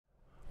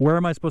Where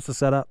am I supposed to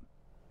set up?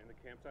 In the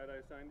campsite I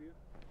assigned you.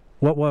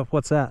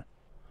 What's that?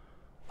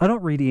 I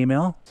don't read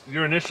email.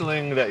 You're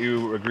initialing that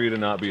you agree to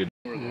not be a...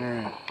 I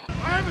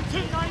have a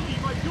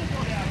 1090, my fuel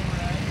pump.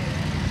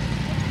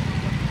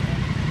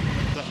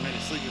 Something made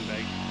a sleeping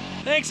bag.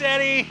 Thanks,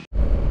 Eddie.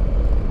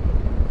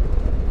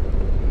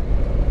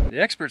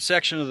 The expert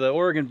section of the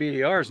Oregon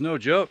BDR is no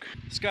joke.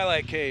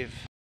 Skylight Cave.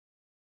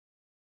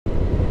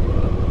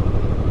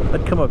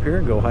 I'd come up here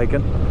and go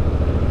hiking.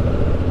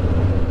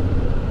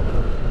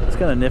 It's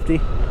kind of nifty.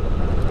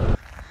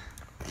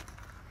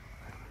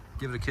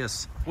 Give it a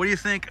kiss. What do you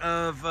think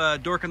of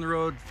Dork on the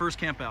Road first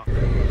camp out?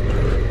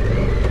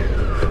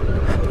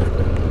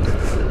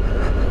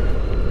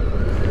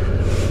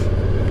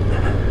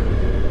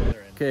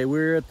 Okay,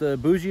 we're at the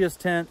bougiest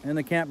tent in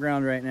the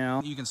campground right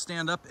now. You can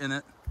stand up in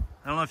it.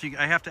 I don't know if you,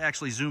 I have to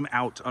actually zoom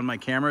out on my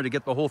camera to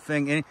get the whole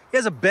thing in. He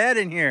has a bed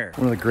in here.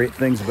 One of the great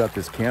things about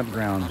this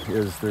campground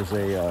is there's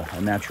a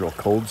natural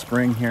cold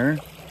spring here.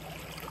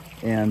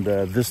 And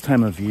this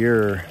time of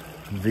year,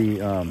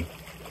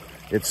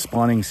 it's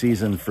spawning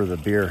season for the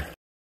beer.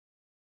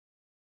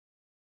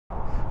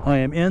 I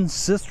am in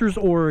Sisters,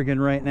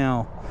 Oregon right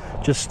now.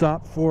 Just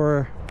stopped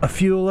for a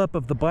fuel up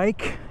of the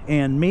bike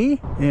and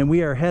me, and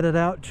we are headed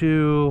out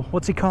to,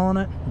 what's he calling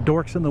it?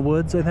 Dorks in the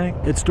Woods, I think.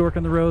 It's Dork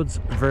on the Road's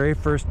very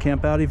first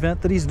camp out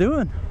event that he's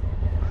doing.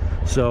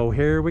 So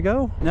here we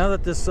go. Now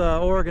that this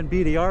Oregon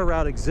BDR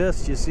route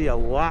exists, you see a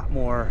lot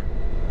more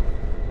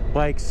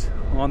bikes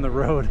on the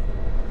road.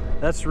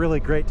 That's really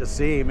great to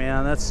see,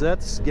 man.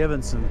 That's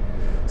given some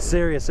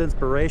serious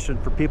inspiration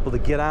for people to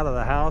get out of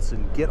the house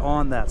and get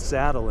on that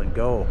saddle and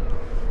go.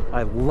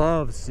 I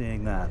love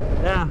seeing that.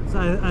 Yeah, so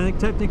I think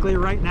technically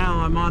right now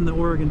I'm on the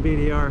Oregon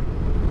BDR.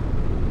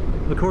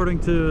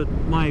 According to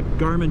my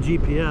Garmin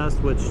GPS,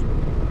 which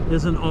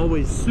isn't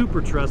always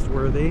super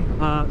trustworthy.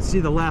 See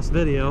the last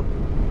video,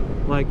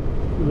 like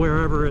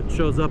wherever it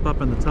shows up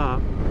in the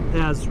top,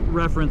 as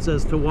reference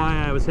as to why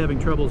I was having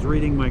troubles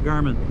reading my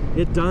Garmin.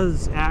 It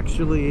does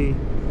actually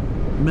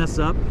mess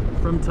up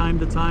from time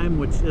to time,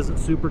 which isn't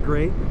super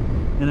great,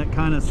 and it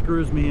kind of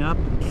screws me up.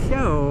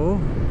 So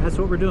that's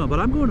what we're doing, but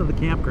I'm going to the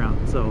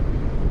campground, so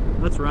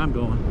that's where I'm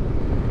going.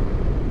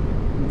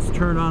 Let's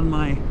turn on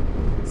my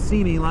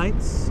see me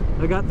lights.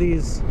 I got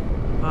these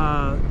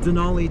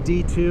Denali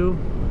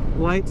D2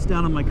 lights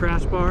down on my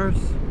crash bars.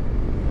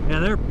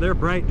 Yeah, they're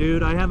bright,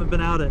 dude. I haven't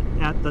been out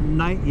at the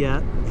night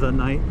yet.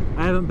 I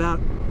haven't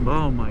been,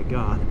 oh my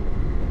god.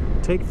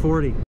 Take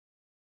 40.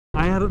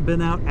 I haven't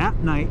been out at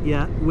night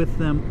yet with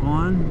them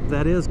on.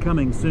 That is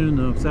coming soon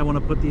though, because I want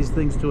to put these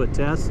things to a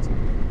test.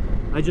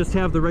 I just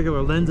have the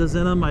regular lenses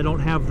in them. I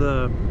don't have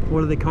the,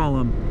 what do they call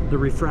them? The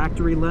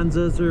refractory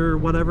lenses or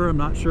whatever. I'm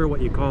not sure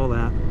what you call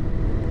that.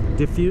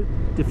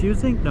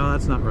 Diffusing? No,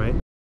 that's not right.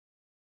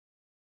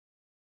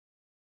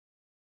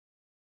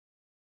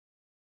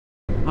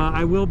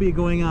 I will be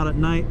going out at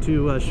night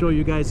to show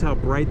you guys how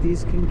bright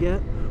these can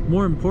get.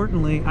 More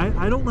importantly,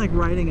 I don't like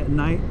riding at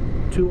night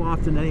too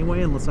often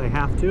anyway, unless I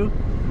have to.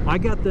 I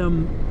got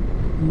them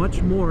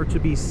much more to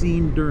be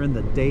seen during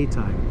the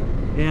daytime,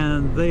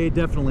 and they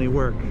definitely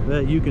work.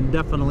 You can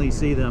definitely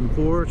see them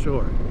for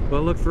sure.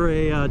 But look for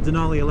a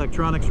Denali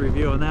Electronics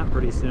review on that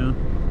pretty soon.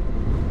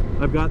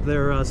 I've got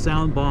their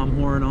sound bomb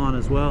horn on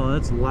as well, and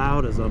it's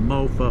loud as a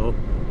mofo.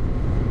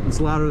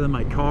 It's louder than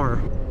my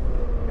car.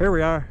 Here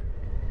we are.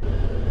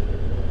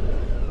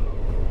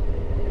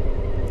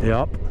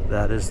 Yep,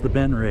 that is the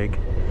Ben rig.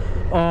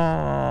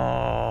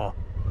 Oh,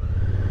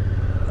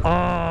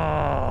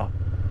 oh.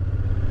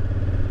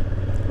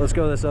 Let's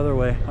go this other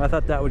way. I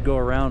thought that would go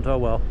around. Oh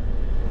well.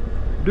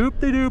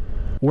 Doop-de-doop.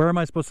 Where am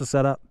I supposed to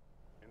set up?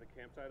 In the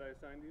campsite I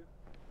assigned you.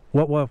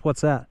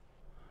 What's that?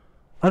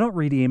 I don't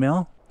read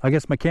email. I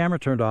guess my camera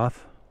turned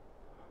off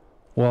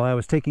while I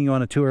was taking you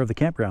on a tour of the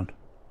campground.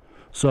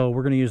 So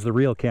we're going to use the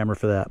real camera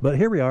for that. But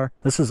here we are.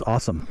 This is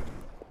awesome.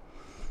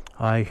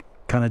 I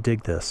kind of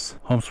dig this.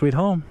 Home sweet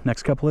home,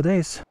 next couple of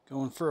days.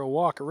 Going for a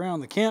walk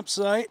around the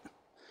campsite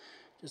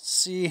just to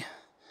see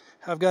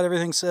how I've got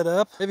everything set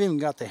up. I've even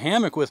got the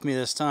hammock with me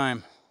this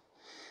time.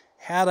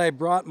 Had I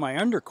brought my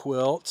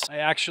underquilt, I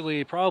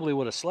actually probably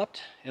would have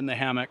slept in the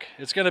hammock.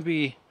 It's going to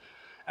be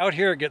out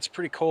here. It gets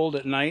pretty cold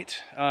at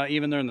night,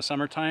 even during the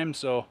summertime,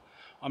 so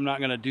I'm not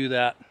going to do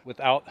that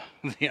without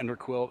the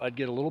underquilt. I'd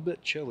get a little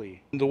bit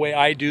chilly. The way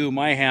I do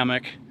my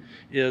hammock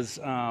is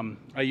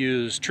I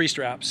use tree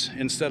straps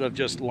instead of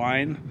just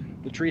line.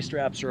 The tree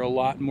straps are a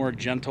lot more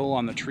gentle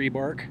on the tree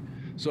bark,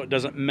 so it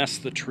doesn't mess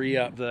the tree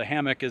up. The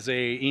hammock is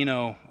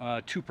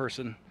a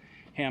two-person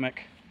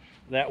hammock.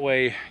 That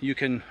way you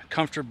can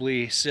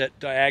comfortably sit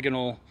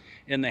diagonal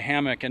in the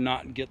hammock and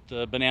not get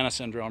the banana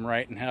syndrome,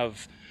 right, and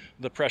have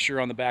the pressure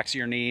on the backs of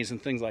your knees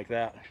and things like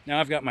that. Now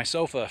I've got my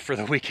sofa for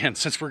the weekend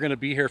since we're going to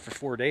be here for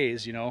 4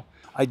 days, you know.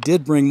 I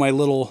did bring my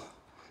little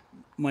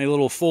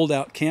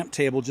fold-out camp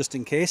table just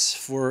in case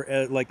for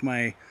like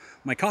my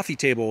coffee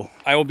table.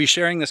 I will be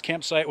sharing this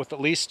campsite with at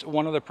least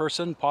one other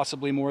person,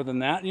 possibly more than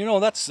that. You know,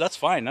 that's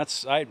fine.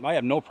 I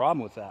have no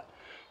problem with that.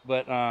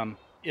 But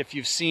If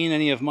you've seen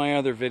any of my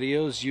other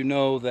videos, you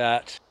know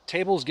that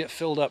tables get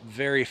filled up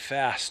very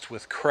fast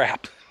with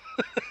crap.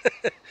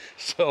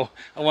 So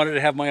I wanted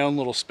to have my own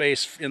little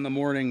space in the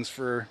mornings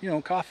for, you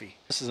know, coffee.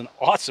 This is an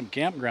awesome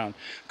campground.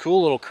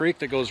 Cool little creek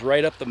that goes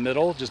right up the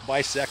middle, just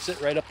bisects it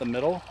right up the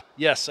middle.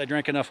 Yes, I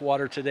drank enough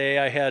water today.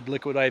 I had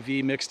liquid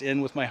IV mixed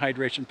in with my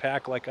hydration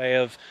pack like I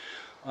have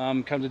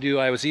come to do.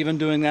 I was even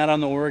doing that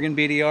on the Oregon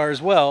BDR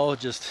as well.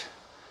 Just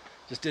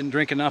didn't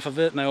drink enough of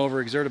it and I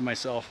overexerted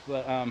myself.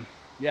 But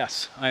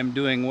yes, I'm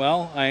doing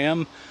well. I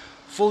am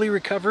fully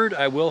recovered.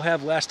 I will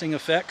have lasting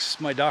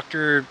effects. My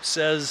doctor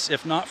says,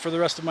 if not for the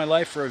rest of my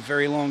life, for a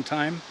very long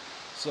time.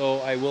 So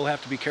I will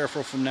have to be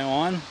careful from now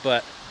on.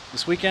 But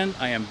this weekend,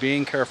 I am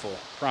being careful.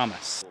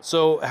 Promise.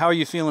 So how are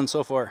you feeling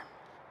so far?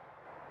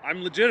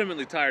 I'm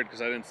legitimately tired because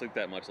I didn't sleep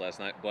that much last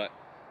night, but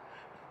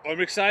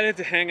I'm excited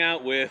to hang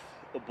out with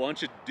a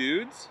bunch of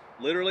dudes.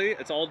 Literally,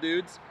 it's all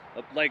dudes.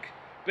 Like,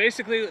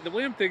 basically, the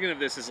way I'm thinking of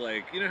this is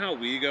like, you know how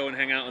we go and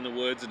hang out in the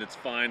woods and it's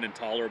fine and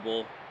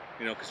tolerable,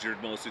 you know, because you're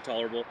mostly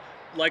tolerable?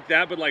 Like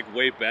that, but like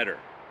way better,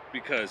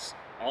 because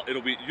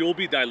you'll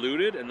be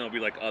diluted and there'll be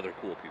like other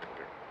cool people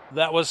here.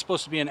 That was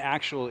supposed to be an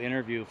actual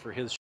interview for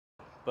his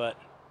but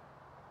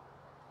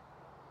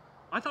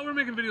I thought we were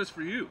making videos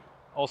for you.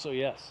 Also,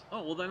 yes.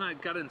 Oh, well then I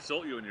gotta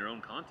insult you in your own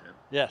content.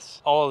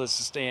 Yes, all of this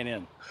is staying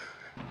in.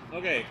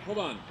 Okay, hold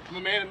on. I'm a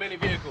man of many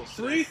vehicles.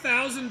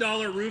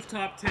 $3,000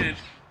 rooftop tent,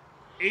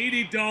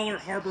 $80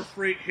 Harbor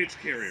Freight hitch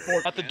carrier.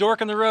 At the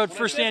Dork on the Road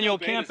first annual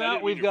camp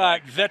out, we've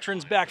got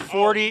Veterans Back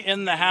 40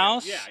 in the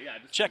house.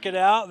 Check it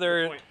out.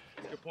 They're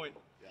Good point.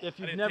 if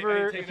you've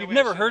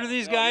never heard of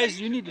these guys,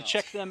 you need to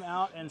check them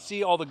out and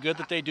see all the good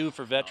that they do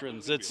for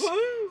veterans. It's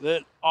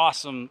that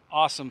awesome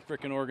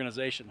freaking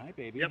organization. Hi,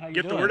 baby. Yep, How you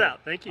get doing? the word out.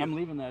 Thank you. I'm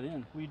leaving that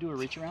in. Will you do a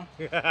reach around?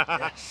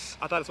 Yes.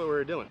 I thought that's what we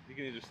were doing. You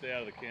can either stay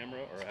out of the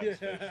camera or have a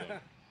space zone.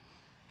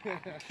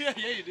 Yeah,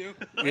 you do.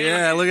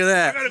 Yeah, look at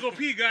that. I gotta go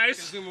pee, guys.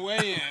 Zoom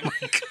way in.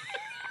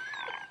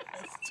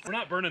 We're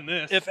not burning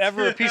this. If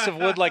ever a piece of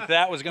wood like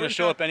that was going to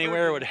show up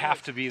anywhere, it would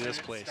have to be this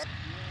place.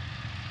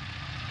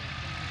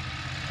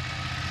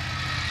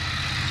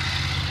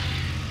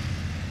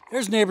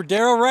 There's neighbor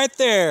Daryl right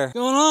there. What's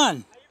going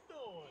on? How you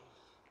doing?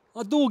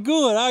 I'm doing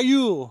good. How are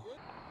you?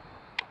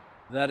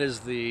 That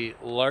is the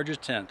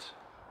largest tent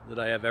that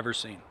I have ever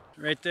seen.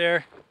 Right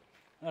there.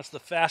 That's the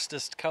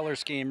fastest color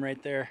scheme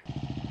right there.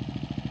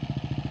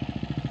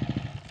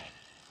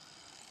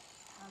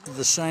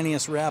 The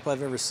shiniest wrap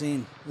I've ever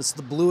seen. This is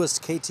the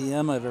bluest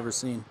KTM I've ever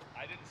seen.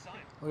 I didn't sign.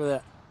 Look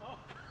at that.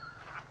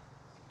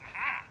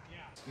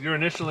 You're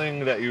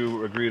initialing that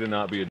you agree to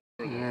not be a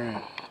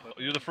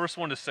You're the first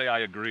one to say I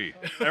agree.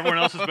 Everyone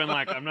else has been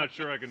like, I'm not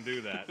sure I can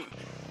do that.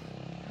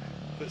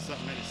 Put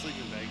something in a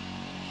sleeping bag.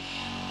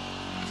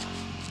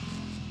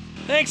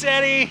 Thanks,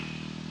 Eddie.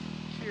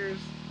 Cheers.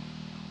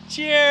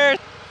 Cheers.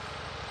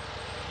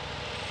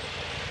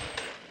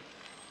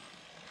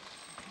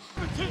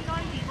 The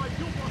 1090, my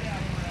fuel bug out.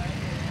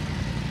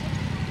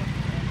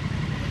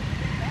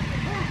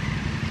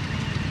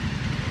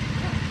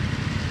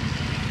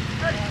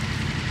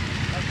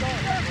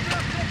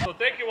 So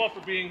thank you all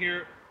for being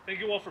here. Thank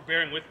you all for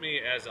bearing with me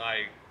as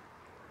I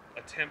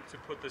attempt to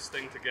put this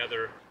thing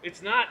together.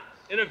 It's not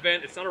an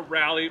event, it's not a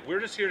rally. We're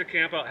just here to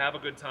camp out, have a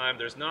good time.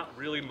 There's not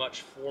really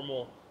much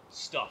formal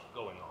stuff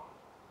going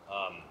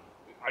on.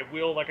 I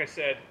will, like I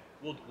said,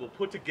 we'll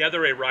put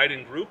together a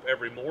riding group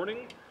every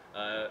morning.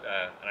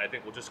 And I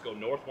think we'll just go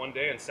north one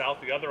day and south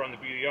the other on the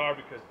BDR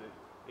because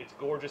it's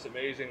gorgeous,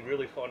 amazing,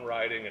 really fun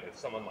riding, and it's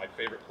some of my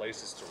favorite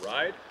places to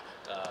ride.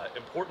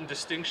 Important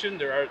distinction,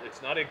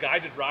 it's not a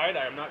guided ride.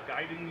 I am not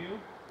guiding you.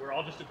 We're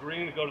all just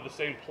agreeing to go to the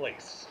same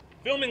place.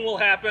 Filming will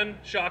happen,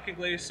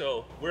 shockingly,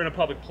 so we're in a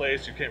public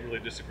place. You can't really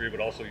disagree, but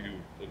also you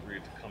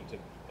agreed to come to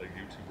a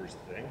YouTuber's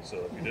thing, so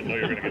if you didn't know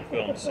you were going to get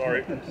filmed,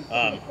 sorry.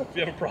 If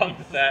you have a problem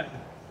with that,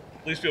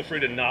 please feel free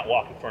to not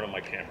walk in front of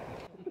my camera.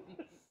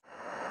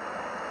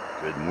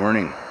 Good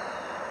morning.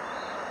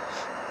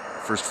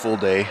 First full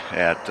day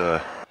at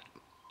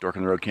Dork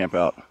on the Road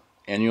Campout,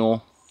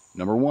 annual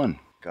number 1.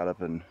 Got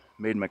up and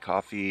made my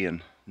coffee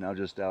and now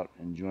just out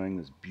enjoying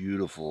this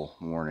beautiful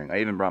morning.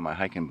 I even brought my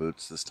hiking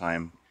boots this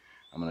time.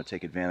 I'm going to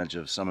take advantage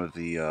of some of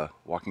the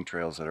walking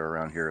trails that are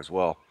around here as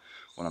well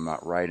when I'm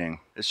not riding.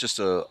 It's just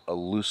a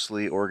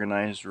loosely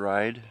organized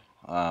ride,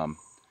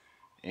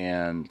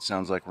 and it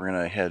sounds like we're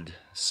going to head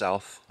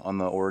south on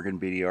the Oregon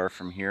BDR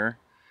from here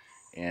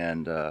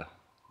and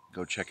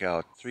go check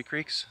out Three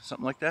Creeks,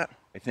 something like that.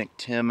 I think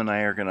Tim and I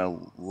are gonna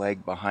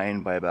lag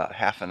behind by about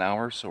half an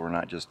hour, so we're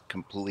not just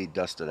completely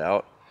dusted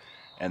out.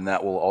 And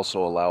that will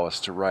also allow us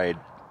to ride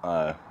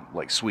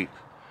like sweep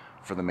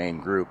for the main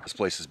group. This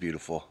place is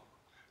beautiful.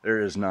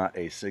 There is not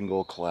a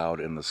single cloud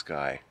in the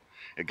sky.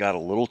 It got a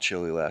little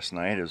chilly last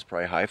night. It was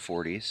probably high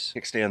 40s.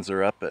 Kickstands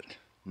are up at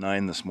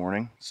 9 this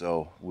morning,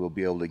 so we'll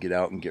be able to get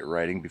out and get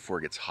riding before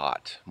it gets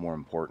hot, more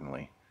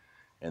importantly.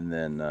 And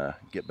then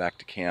get back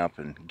to camp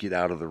and get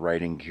out of the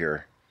riding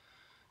gear.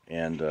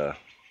 And I'm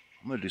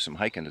gonna do some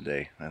hiking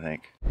today, I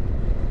think.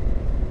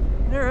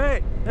 All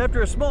right,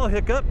 after a small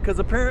hiccup, because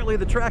apparently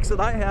the tracks that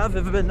I have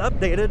been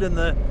updated in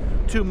the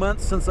 2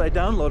 months since I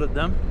downloaded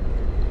them.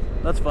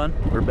 That's fun.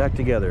 We're back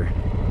together.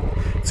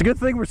 It's a good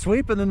thing we're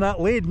sweeping and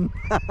not leading.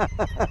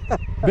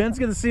 Ben's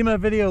gonna see my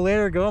video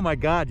later and go, oh my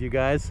God, you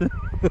guys. Are these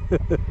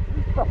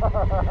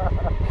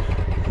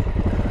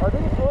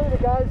really the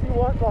guys you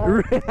want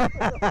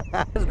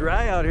behind? It's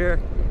dry out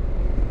here.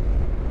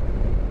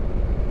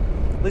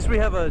 At least we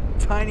have a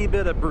tiny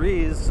bit of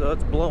breeze, so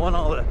it's blowing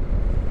all the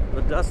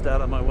dust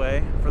out of my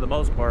way for the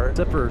most part.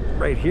 Except for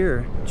right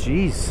here.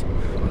 Jeez,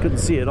 couldn't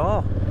see it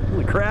all.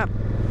 Holy crap.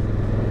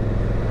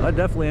 I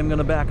definitely am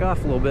gonna back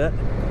off a little bit.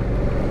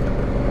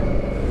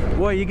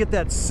 Boy, you get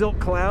that silk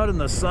cloud and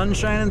the sun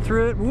shining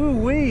through it.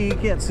 Woo-wee, you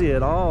can't see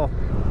it all.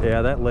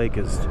 Yeah, that lake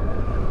is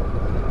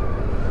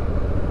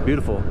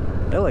beautiful.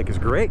 That lake is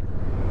great.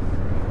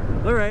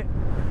 All right,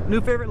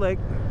 new favorite lake.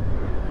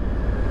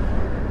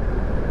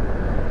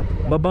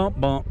 Ba-bump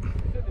bump.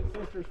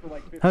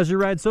 How's your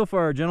ride so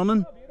far,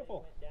 gentlemen? Oh,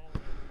 beautiful.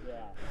 Yeah.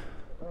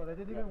 Oh, they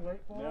didn't even wait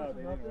for us? No,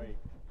 they didn't wait.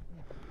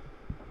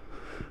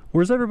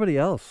 Where's everybody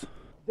else?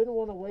 Didn't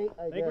want to wait,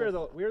 I guess. think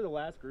we were the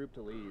last group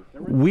to leave.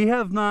 We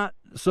have not,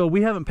 so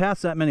we haven't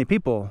passed that many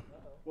people.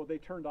 Well, they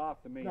turned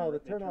off the main. No, the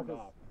turnoff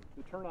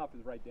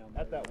is right down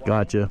there. At that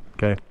Gotcha.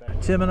 Okay.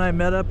 Tim and I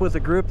met up with a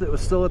group that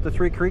was still at the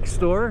Three Creeks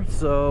store,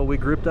 so we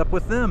grouped up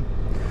with them.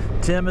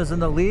 Tim is in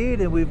the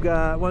lead, and we've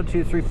got 1,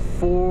 2, 3,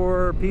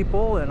 4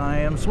 people, and I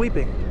am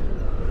sweeping.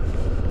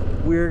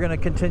 We're going to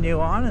continue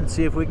on and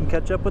see if we can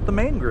catch up with the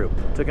main group.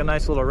 Took a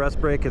nice little rest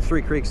break at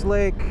Three Creeks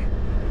Lake.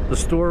 The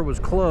store was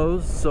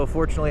closed, so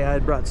fortunately I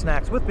had brought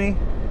snacks with me.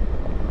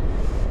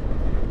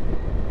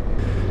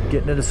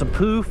 Getting into some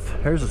poof.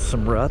 There's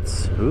some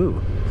ruts.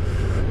 Ooh.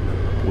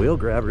 Wheel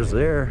grabbers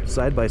there.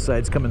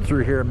 Side-by-sides coming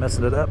through here and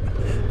messing it up.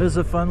 This is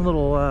a fun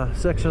little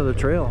section of the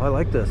trail. I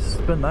like this.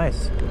 It's been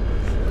nice.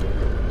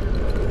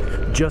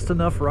 Just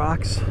enough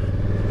rocks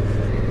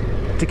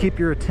to keep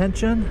your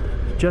attention.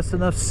 Just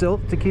enough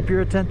silt to keep your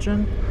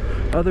attention.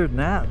 Other than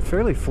that,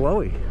 fairly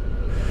flowy.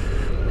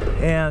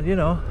 And, you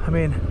know, I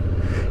mean,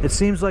 it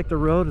seems like the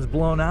road is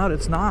blown out.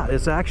 It's not.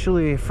 It's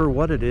actually, for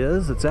what it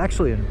is, it's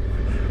actually in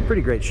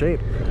pretty great shape.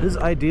 This is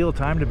ideal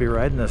time to be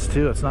riding this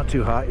too. It's not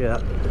too hot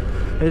yet.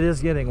 It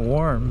is getting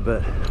warm,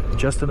 but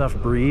just enough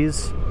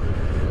breeze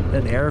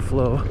and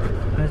airflow.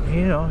 And,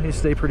 you know, you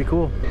stay pretty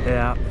cool.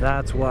 Yeah,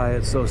 that's why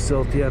it's so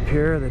silty up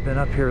here. They've been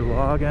up here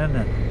logging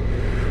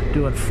and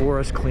doing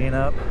forest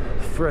cleanup.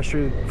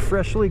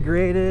 Freshly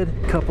graded,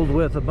 coupled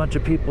with a bunch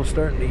of people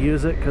starting to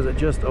use it because it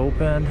just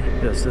opened.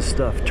 This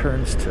stuff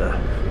turns to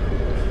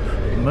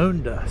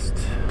moon dust.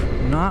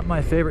 Not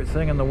my favorite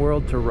thing in the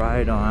world to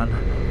ride on.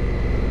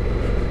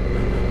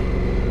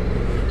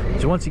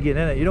 So once you get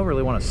in it, you don't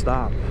really want to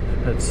stop.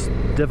 It's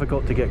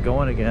difficult to get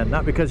going again.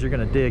 Not because you're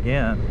going to dig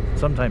in.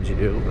 Sometimes you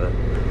do, but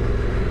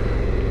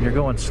you're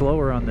going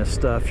slower on this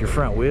stuff. Your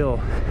front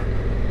wheel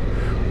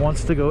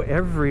wants to go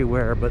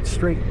everywhere but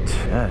straight.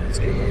 Yeah, it's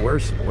getting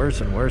worse and worse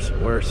and worse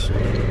and worse.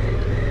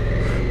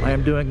 I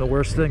am doing the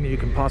worst thing that you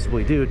can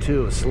possibly do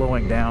too, is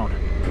slowing down.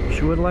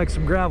 She would like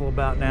some gravel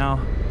about now.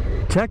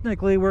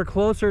 Technically, we're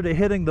closer to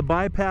hitting the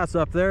bypass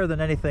up there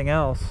than anything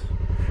else.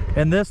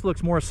 And this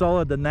looks more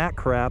solid than that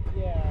crap.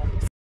 Yeah.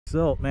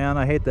 Silt, man,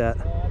 I hate that.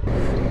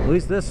 At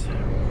least this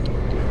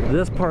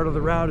part of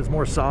the route is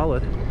more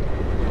solid.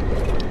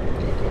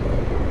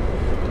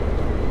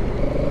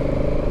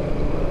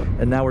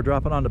 And now we're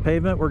dropping onto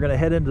pavement. We're gonna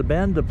head into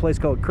Bend, a place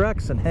called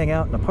Crux, and hang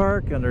out in the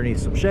park underneath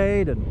some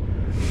shade and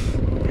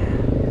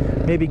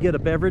maybe get a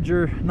beverage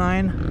or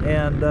 9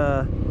 and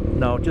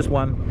no, just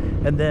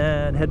 1, and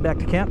then head back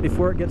to camp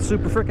before it gets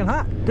super freaking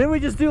hot. Didn't we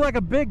just do like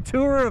a big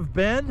tour of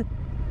Bend?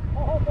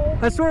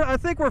 I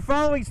think we're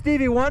following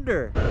Stevie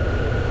Wonder.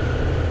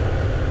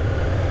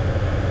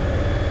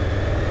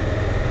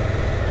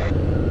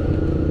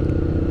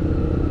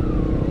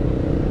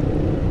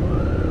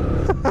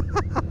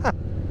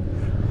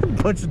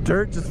 A bunch of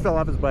dirt just fell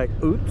off his bike.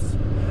 Oops.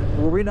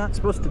 Were we not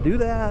supposed to do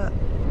that?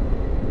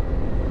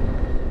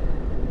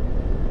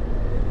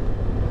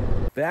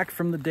 Back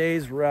from the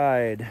day's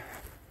ride.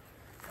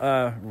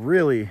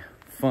 Really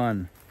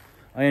fun.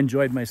 I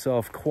enjoyed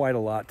myself quite a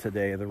lot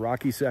today. The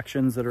rocky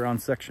sections that are on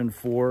section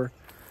 4,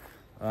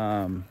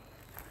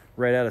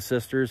 right out of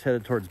Sisters,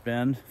 headed towards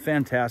Bend.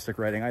 Fantastic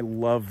riding. I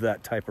love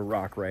that type of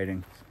rock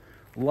riding.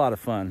 A lot of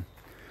fun.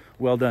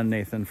 Well done,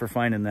 Nathan, for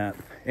finding that.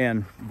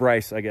 And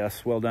Bryce, I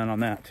guess, well done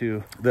on that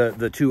too.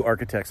 The two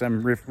architects.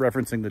 I'm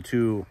referencing the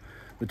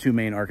two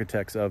main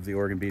architects of the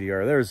Oregon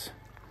BDR. There's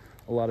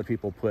a lot of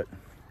people put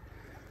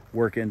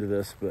work into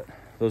this, but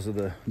those are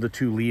the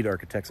two lead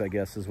architects, I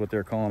guess, is what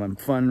they're calling them.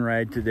 Fun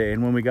ride today.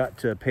 And when we got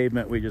to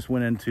pavement, we just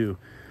went into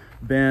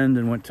Bend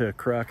and went to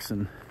Crux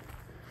and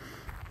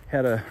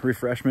had a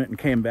refreshment and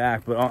came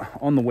back. But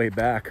on the way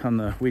back,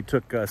 we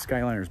took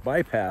Skyliner's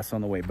bypass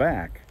on the way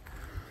back.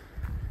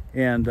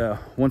 And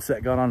once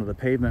that got onto the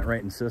pavement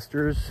right in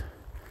Sisters,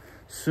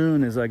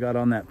 soon as I got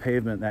on that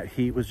pavement, that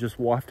heat was just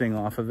wafting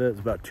off of it.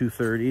 It's about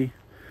 2:30.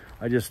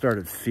 I just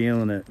started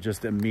feeling it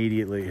just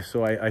immediately.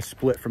 So I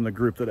split from the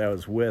group that I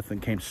was with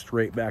and came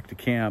straight back to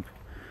camp,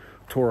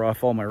 tore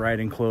off all my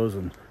riding clothes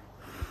and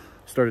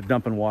started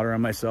dumping water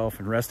on myself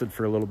and rested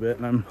for a little bit.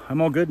 And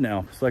I'm all good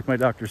now. It's like my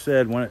doctor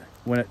said, when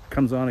it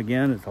comes on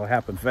again, it'll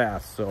happen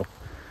fast. So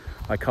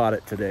I caught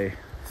it today.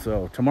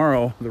 So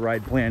tomorrow the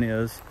ride plan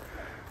is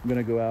I'm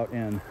gonna go out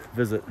and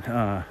visit,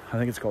 I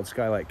think it's called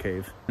Skylight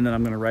Cave. And then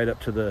I'm gonna ride up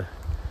to the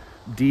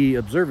D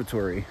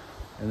Observatory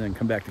and then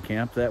come back to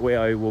camp. That way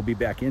I will be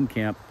back in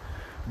camp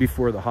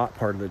before the hot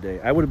part of the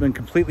day. I would have been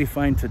completely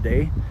fine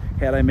today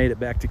had I made it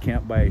back to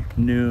camp by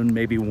noon,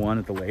 maybe 1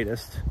 at the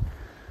latest.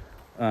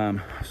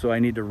 So I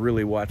need to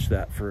really watch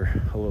that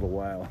for a little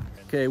while.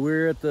 Okay,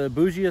 we're at the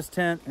bougiest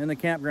tent in the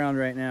campground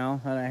right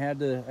now, and I had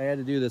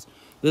to do this.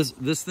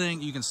 This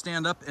thing, you can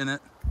stand up in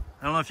it.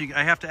 I don't know if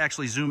I have to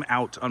actually zoom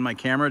out on my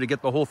camera to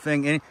get the whole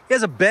thing in. He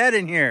has a bed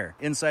in here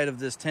inside of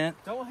this tent.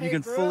 You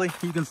can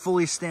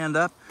fully stand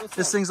up.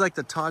 This thing's like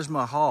the Taj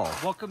Mahal.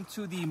 Welcome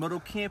to the Moto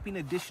camping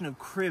edition of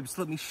Cribs.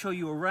 Let me show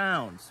you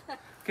around.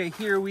 Okay,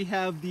 here we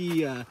have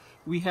the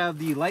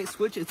light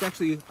switch. It's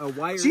actually a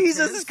wire.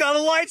 Jesus, it's got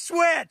a light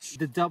switch.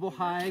 The double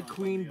high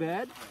queen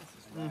bed.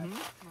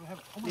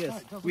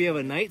 Yes, we have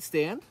a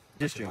nightstand.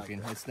 Just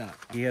joking, it's not.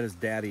 He had his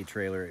daddy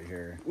trailer right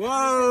here.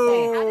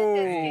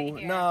 Whoa!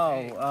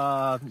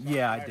 No,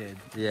 yeah, I did.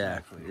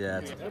 Yeah,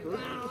 yeah.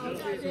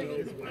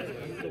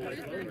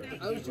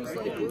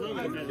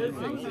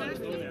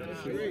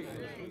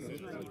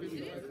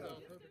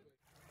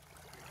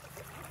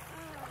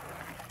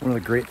 One of the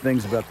great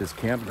things about this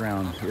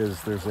campground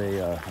is there's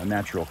a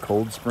natural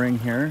cold spring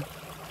here,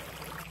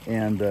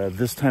 and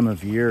this time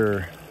of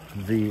year,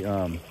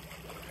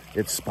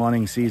 it's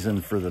spawning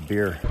season for the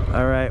beer.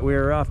 All right, we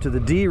are off to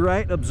the D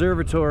Right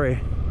Observatory.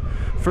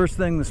 First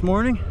thing this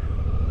morning,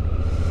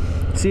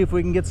 see if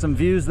we can get some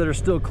views that are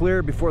still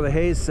clear before the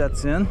haze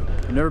sets in.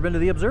 I've never been to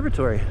the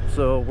observatory,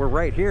 so we're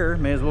right here.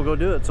 May as well go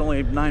do it. It's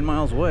only 9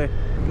 miles away.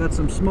 Got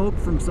some smoke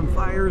from some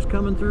fires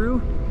coming through.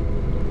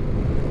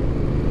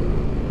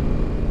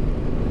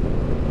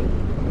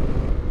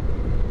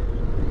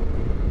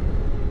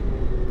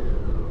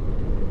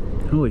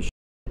 Holy shit.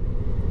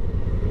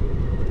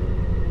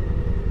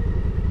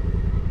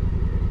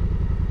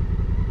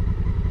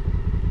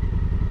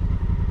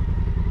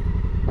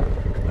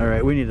 All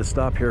right, we need to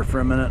stop here for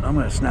a minute. I'm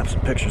gonna snap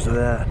some pictures of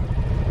that.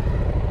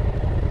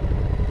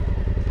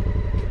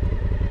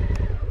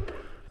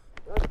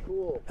 That's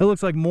cool. It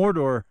looks like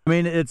Mordor. I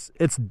mean, it's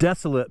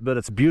desolate, but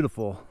it's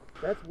beautiful.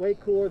 That's way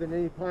cooler than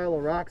any pile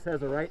of rocks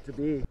has a right to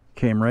be.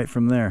 Came right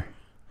from there.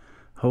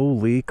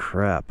 Holy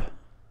crap.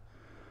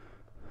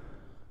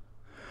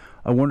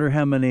 I wonder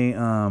how many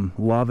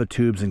lava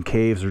tubes and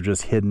caves are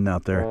just hidden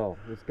out there. Oh,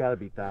 there's gotta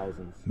be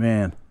thousands.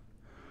 Man.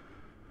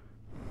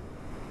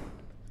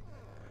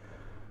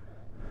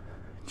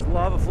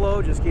 Lava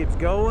flow just keeps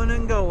going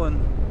and going.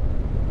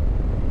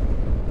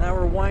 Now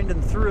we're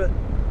winding through it.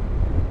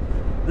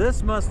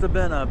 This must have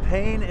been a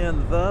pain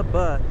in the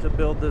butt to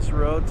build this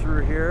road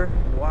through here.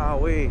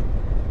 Wowee.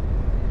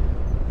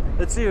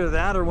 It's either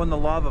that or when the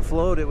lava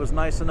flowed, it was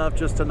nice enough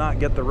just to not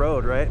get the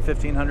road, right?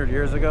 1,500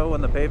 years ago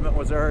when the pavement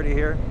was already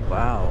here.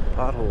 Wow,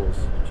 potholes,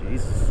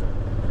 Jesus.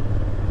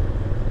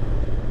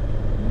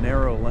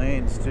 Narrow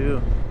lanes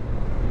too.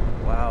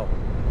 Wow.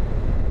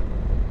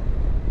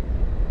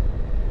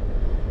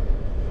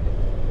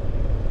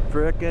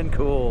 Frickin'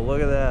 cool,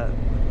 look at that.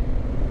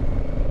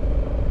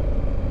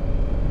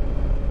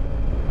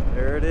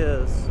 There it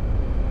is.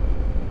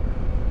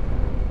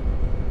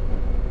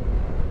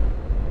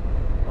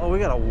 Oh, we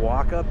gotta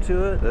walk up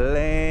to it?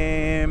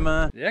 Lame.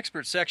 The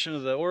expert section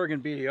of the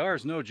Oregon BDR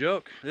is no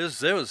joke. It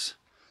was,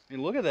 I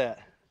mean, look at that.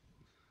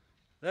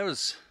 You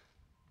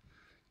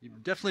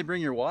definitely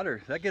bring your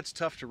water. That gets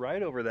tough to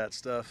ride over that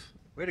stuff.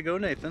 Way to go,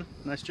 Nathan.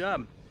 Nice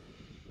job.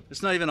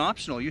 It's not even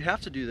optional. You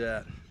have to do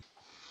that.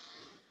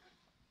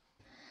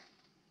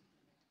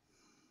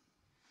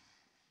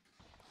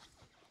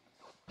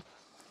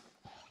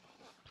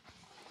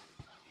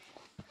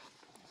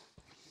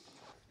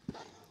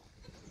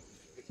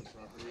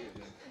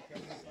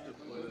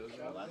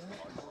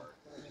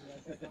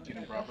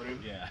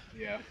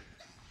 Yeah.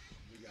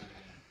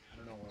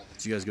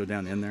 Did you guys go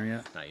down in there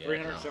yet? Not yet.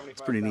 375.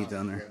 It's pretty neat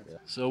down there.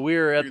 So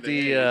we're at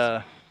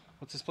the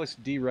what's this place?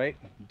 D Right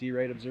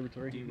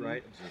Observatory. D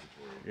Right Observatory.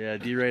 Yeah,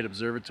 D Right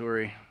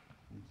Observatory.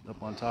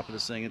 Up on top of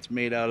this thing, it's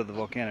made out of the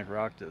volcanic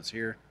rock that's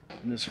here.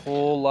 And this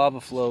whole lava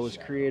flow was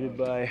created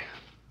by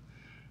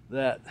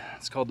that.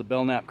 It's called the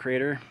Belknap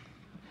Crater.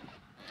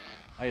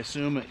 I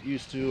assume it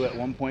used to at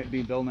one point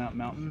be Belknap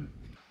Mountain.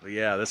 But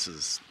yeah, this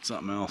is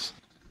something else.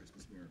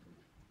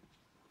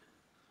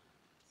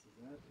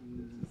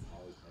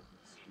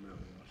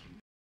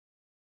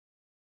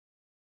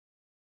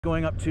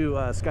 Going up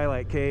to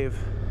Skylight Cave.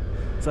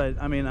 So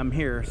I mean, I'm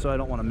here, so I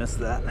don't want to miss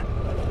that.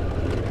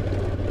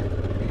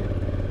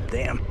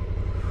 Damn,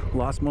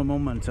 lost my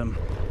momentum.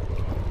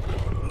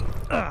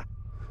 Ugh.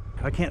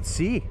 I can't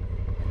see.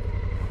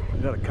 We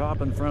got a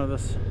cop in front of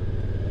us.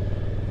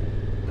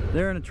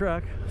 They're in a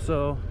truck,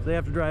 so they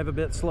have to drive a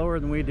bit slower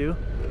than we do.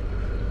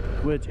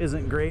 which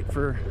isn't great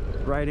for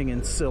riding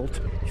in silt.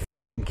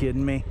 You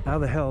kidding me? How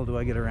the hell do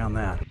I get around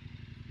that?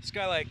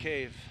 Skylight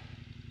Cave.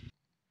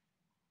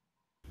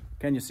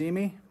 Can you see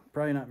me?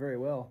 Probably not very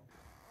well.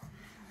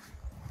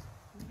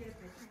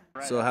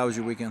 So how was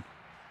your weekend?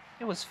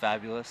 It was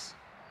fabulous.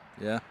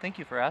 Yeah? Thank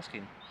you for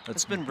asking.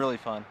 It's been really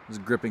fun. It was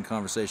a gripping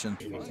conversation.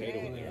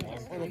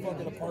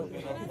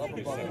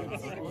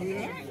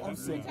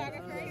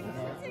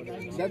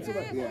 That's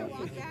about, yeah.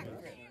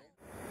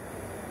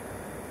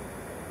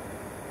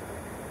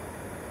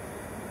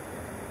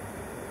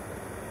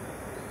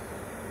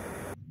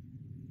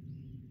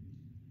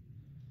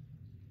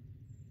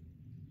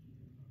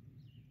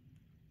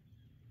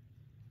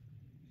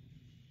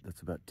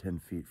 That's about 10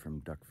 feet from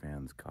Duck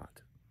Fan's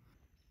cot.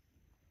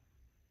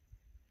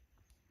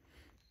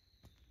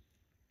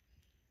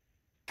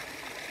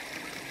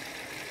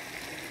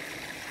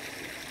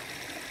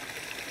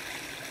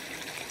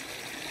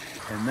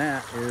 And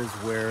that is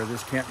where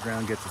this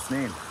campground gets its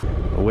name.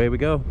 Away we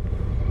go.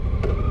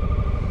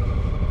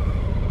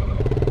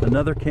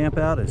 Another camp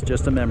out is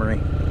just a memory.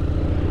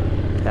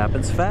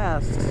 Happens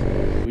fast.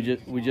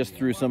 We just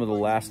threw some of the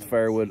last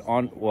firewood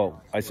on.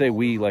 Well, I say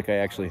we like I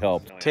actually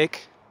helped.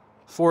 Take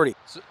 40.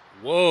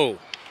 Whoa.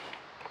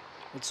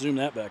 Let's zoom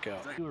that back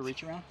out. Do a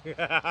reach around?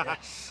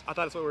 Yes. I thought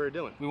that's what we were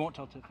doing. We won't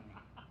tell Tiffany.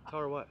 Tell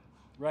her what?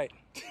 Right.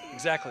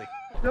 Exactly.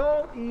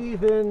 Don't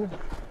even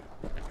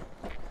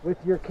with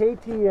your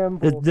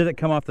KTM. Did it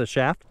come off the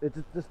shaft? It's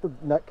just the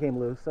nut came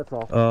loose. That's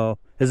all. Oh,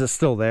 is it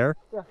still there?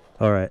 Yeah.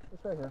 All right.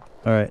 It's right here.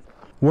 All right.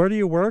 Where do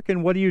you work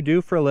and what do you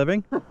do for a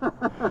living? I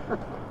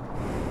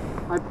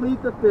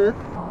plead the fifth.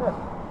 Yeah.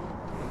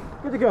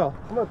 Good to go.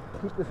 I'm gonna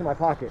keep this in my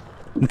pocket.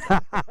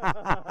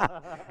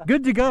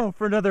 Good to go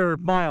for another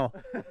mile.